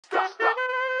Hi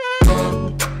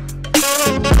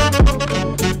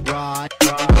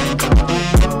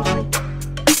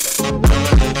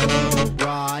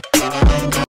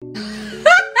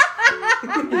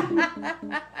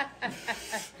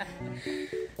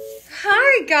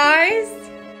guys.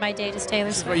 My date is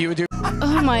Taylor Swift. What you would do?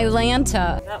 Oh my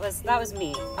Lanta. That was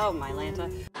me. Oh my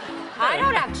Lanta. I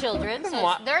don't have children,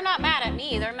 so they're not mad at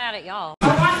me. They're mad at y'all.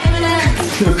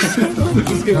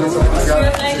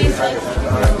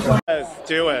 Let's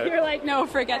do it. You're like, no,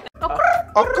 forget that.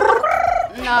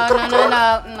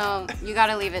 No. You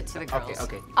gotta leave it to the girls.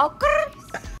 Okay.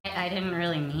 I didn't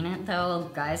really mean it though.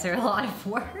 Guys are a lot of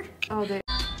work. Oh,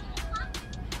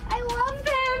 I love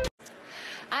them.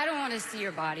 I don't want to see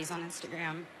your bodies on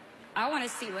Instagram. I want to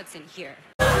see what's in here.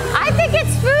 I think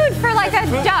it's food for like a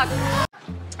duck.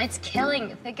 It's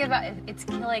killing. Think about it. It's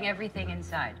killing everything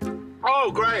inside.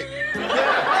 Oh, great.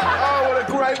 Yeah. Oh, what a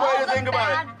great way to think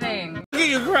about it. Bad thing.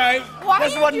 You cry. why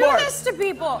There's do you one do more. this to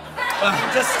people?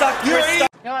 Just stuck. You're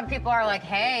stuck. You know when people are like,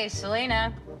 hey,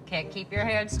 Selena, can't keep your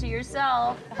hands to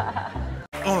yourself. Oh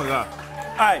my God.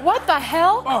 All right. What the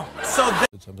hell? Oh, so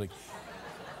something,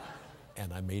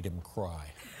 and I made him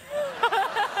cry.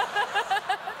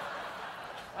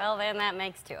 Well, then that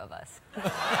makes two of us.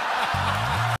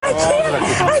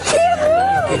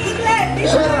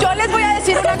 Yo les voy a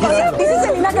decir una cosa. Dice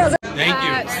Selena que thank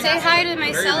you. Say hi to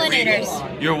my selenators.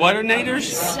 Your water-nators?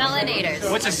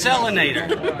 Selenators. What's a selinator?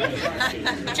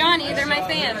 Johnny, they're my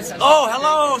fans. Oh,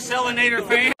 hello, selinator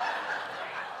fan.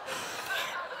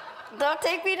 Don't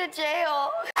take me to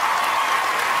jail.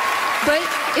 But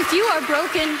if you are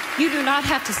broken, you do not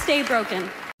have to stay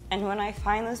broken. And when I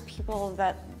find those people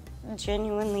that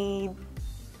genuinely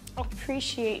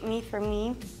appreciate me for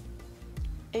me,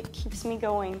 it keeps me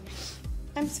going.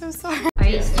 I'm so sorry. I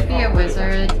used to be a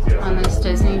wizard on this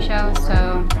Disney show,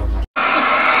 so...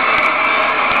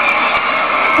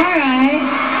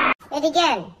 Alright. And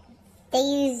again, they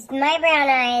used my brown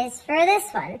eyes for this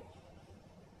one.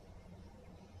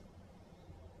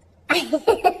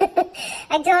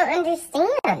 I don't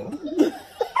understand.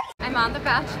 I'm on The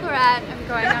Bachelorette. I'm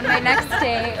going on my next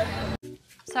date.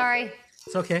 Sorry.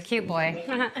 It's okay. Cute boy.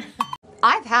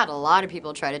 I've had a lot of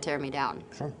people try to tear me down.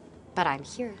 Sure. But I'm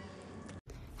here.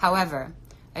 However,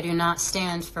 I do not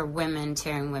stand for women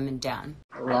tearing women down.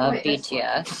 Love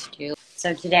BTS.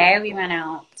 So today we went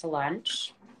out to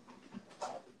lunch.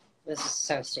 This is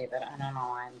so stupid. I don't know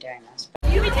why I'm doing this.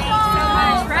 You thank you so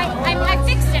much, right? I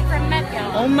fixed it from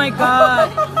Metco. Oh my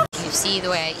God. You see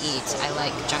the way I eat, I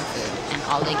like junk food, and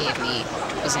all they gave me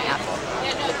was an apple.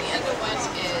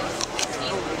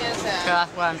 So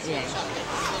that's what I'm eating.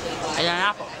 It's an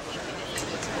apple.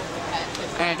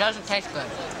 And it doesn't taste good.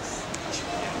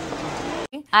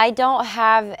 I don't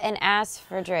have an ass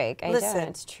for Drake. I don't.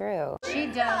 It's true. She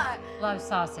does love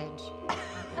sausage.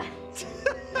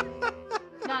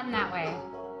 Not in that way.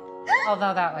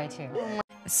 Although that way too.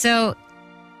 So,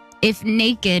 if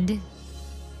naked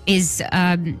is,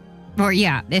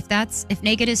 if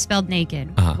naked is spelled naked,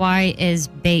 why is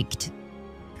baked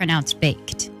pronounced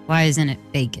baked? Why isn't it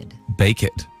baked? Bake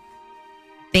it.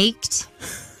 Baked,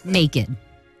 naked.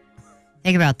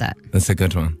 Think about that. That's a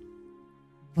good one.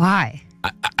 Why?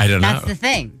 I don't know. That's the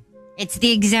thing. It's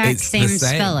the exact same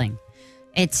spelling.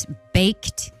 It's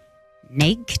baked,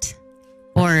 naked,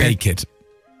 or Bake it.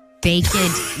 baked,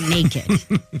 naked.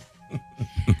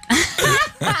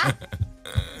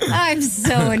 I'm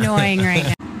so annoying right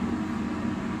now.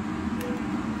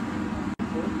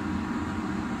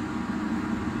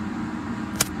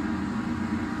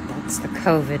 That's the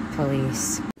COVID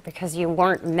police. Because you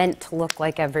weren't meant to look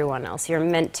like everyone else. You're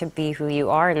meant to be who you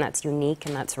are, and that's unique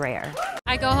and that's rare.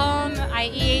 I go home,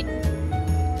 I eat,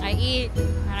 and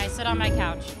I sit on my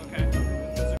couch. Okay.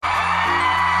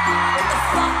 What the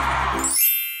fuck?